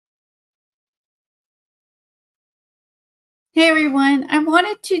Hey everyone, I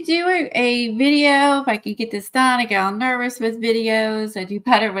wanted to do a video if I could get this done. I get all nervous with videos. I do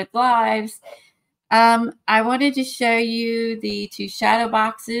better with lives. I wanted to show you the two shadow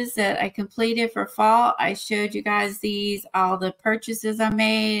boxes that I completed for fall. I showed you guys all the purchases I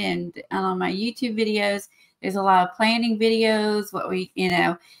made, and on my YouTube videos, there's a lot of planning videos,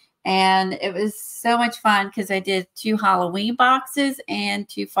 and it was so much fun because I did two Halloween boxes and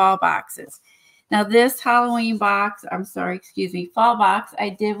two fall boxes. Now this Halloween box, fall box, I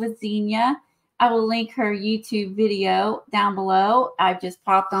did with Xenia. I will link her YouTube video down below. I've just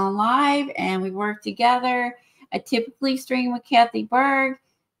popped on live and we worked together. I typically stream with Kathy Berg,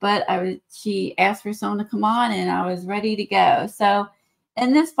 but she asked for someone to come on and I was ready to go. So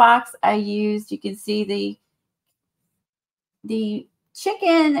in this box I used, you can see the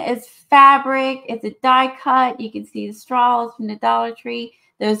chicken is fabric. It's a die cut. You can see the straws from the Dollar Tree.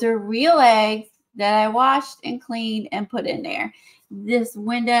 Those are real eggs that I washed and cleaned and put in there. This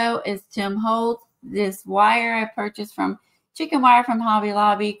window is Tim Holtz. This wire I purchased from Chicken Wire from Hobby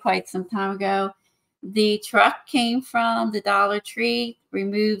Lobby quite some time ago. The truck came from the Dollar Tree.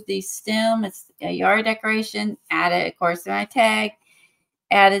 Removed the stem. It's a yard decoration. Added, of course, my tag.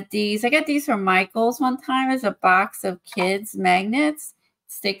 Added these. I got these from Michael's one time as a box of kids magnets.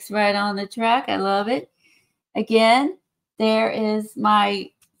 Sticks right on the truck. I love it. Again, there is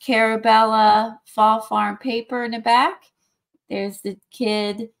my Carabella Fall Farm paper in the back. There's the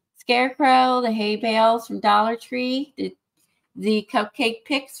kid scarecrow, the hay bales from Dollar Tree, the cupcake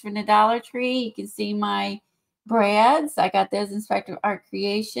picks from the Dollar Tree. You can see my brads. I got those Inspector Art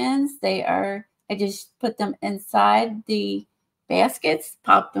Creations. I just put them inside the baskets,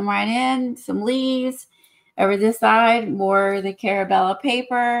 popped them right in, some leaves. Over this side, more of the Carabella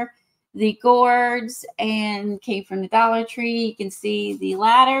paper. The gourds and came from the Dollar Tree. You can see the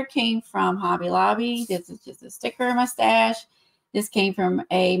ladder came from Hobby Lobby. This is just a sticker in my stash. This came from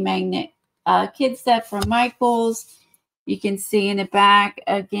a magnet kid set from Michael's. You can see in the back,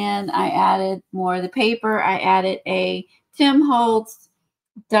 again, I added more of the paper. I added a Tim Holtz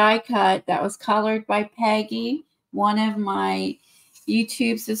die cut that was colored by Peggy, one of my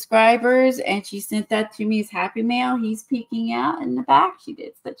YouTube subscribers, and she sent that to me as Happy Mail. He's peeking out in the back. She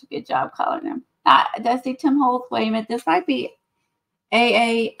did such a good job coloring him. Does say Tim Holtz? Wait a minute. This might be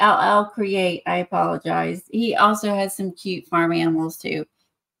AALL Create. I apologize. He also has some cute farm animals too.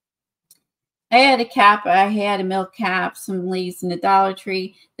 I had a cap. I had a milk cap, some leaves in the Dollar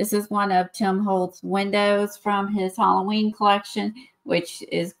Tree. This is one of Tim Holtz's windows from his Halloween collection, which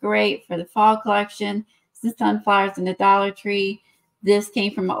is great for the fall collection. Some sunflowers in the Dollar Tree. This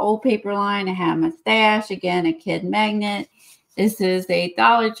came from an old paper line. I have my stash. Again, a kid magnet. This is a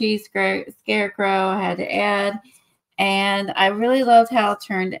Dollar Tree scarecrow I had to add. And I really loved how it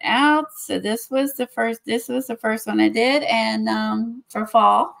turned out. So this was the first one I did. And for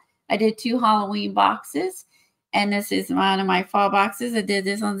fall, I did two Halloween boxes. And this is one of my fall boxes. I did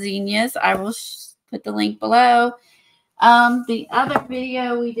this on Xenia's. I will put the link below. The other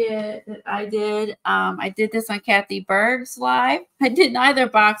video I did this on Kathy Berg's live. I did neither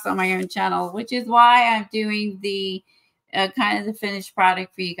box on my own channel, which is why I'm doing the kind of the finished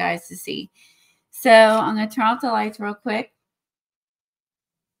product for you guys to see. So I'm going to turn off the lights real quick.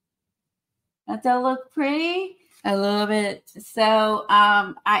 Does that look pretty? I love it. So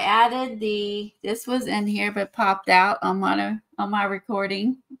I added this was in here but popped out on my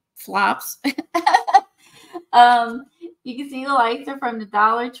recording flops. You can see the lights are from the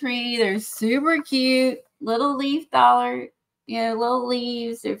Dollar Tree. They're super cute. Little leaves. They're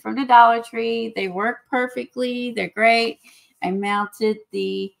from the Dollar Tree. They work perfectly. They're great. I mounted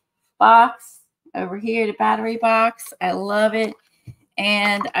the box over here, the battery box. I love it.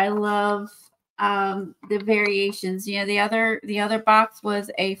 And I love the variations. The other box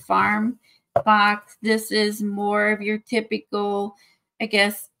was a farm box. This is more of your typical, I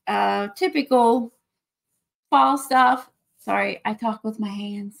guess, typical fall stuff. Sorry, I talk with my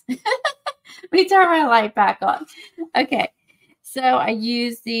hands. Let me turn my light back on. Okay, so I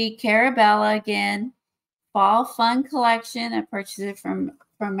used the Carabella again, Fall Fun Collection. I purchased it from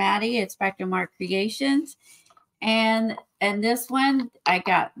Maddie at Spectrum Art Creations. And this one, I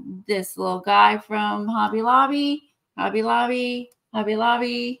got this little guy from Hobby Lobby.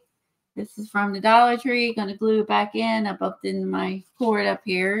 This is from the Dollar Tree. Going to glue it back in. I bumped in my cord up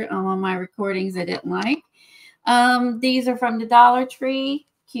here on one of my recordings I didn't like. These are from the Dollar Tree.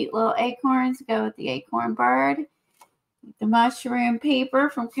 Cute little acorns. Go with the acorn bird. The mushroom paper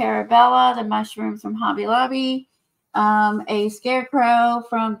from Carabella. The mushrooms from Hobby Lobby. A scarecrow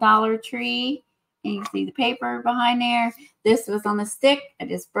from Dollar Tree. And you can see the paper behind there. This was on a stick. I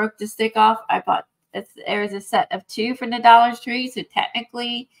just broke the stick off. I bought there was a set of 2 from the Dollar Tree, so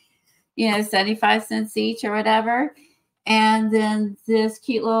technically, you know, 75 cents each or whatever. And then this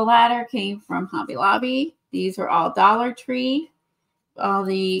cute little ladder came from Hobby Lobby. These were all Dollar Tree. All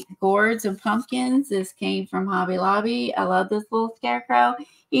the gourds and pumpkins, this came from Hobby Lobby. I love this little scarecrow.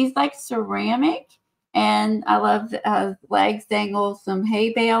 He's like ceramic, and I love the legs dangle. Some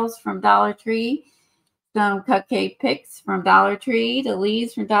hay bales from Dollar Tree, some cupcake picks from Dollar Tree, the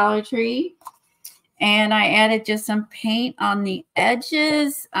leaves from Dollar Tree, and I added just some paint on the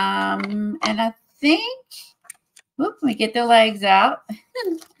edges. And I think, whoop, let me get the legs out.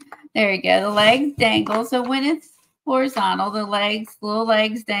 There you go. The legs dangle. So when it's horizontal, the legs, little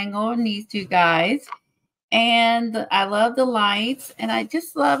legs dangle on these two guys. And I love the lights, and I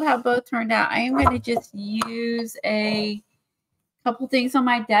just love how both turned out. I am going to just use a couple things on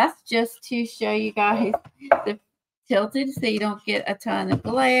my desk just to show you guys the tilted so you don't get a ton of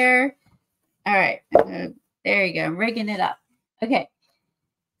glare. All right, there you go. I'm rigging it up. Okay,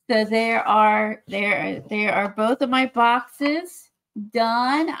 so there are both of my boxes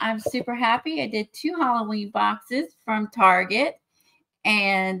done. I'm super happy. I did 2 Halloween boxes from Target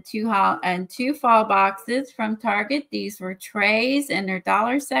and two fall boxes from Target. These were trays in their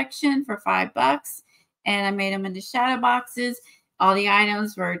dollar section for $5, and I made them into shadow boxes. All the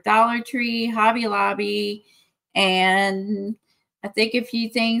items were Dollar Tree, Hobby Lobby, and I think a few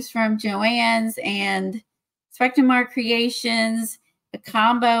things from Joann's and Spectrum Art Creations, a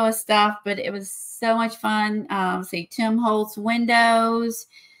combo of stuff, but it was so much fun. Say Tim Holtz windows,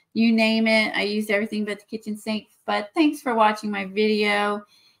 you name it. I used everything but the kitchen sink. But thanks for watching my video,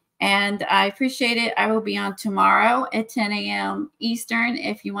 and I appreciate it. I will be on tomorrow at 10 a.m. Eastern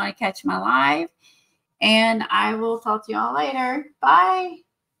if you want to catch my live, and I will talk to you all later. Bye.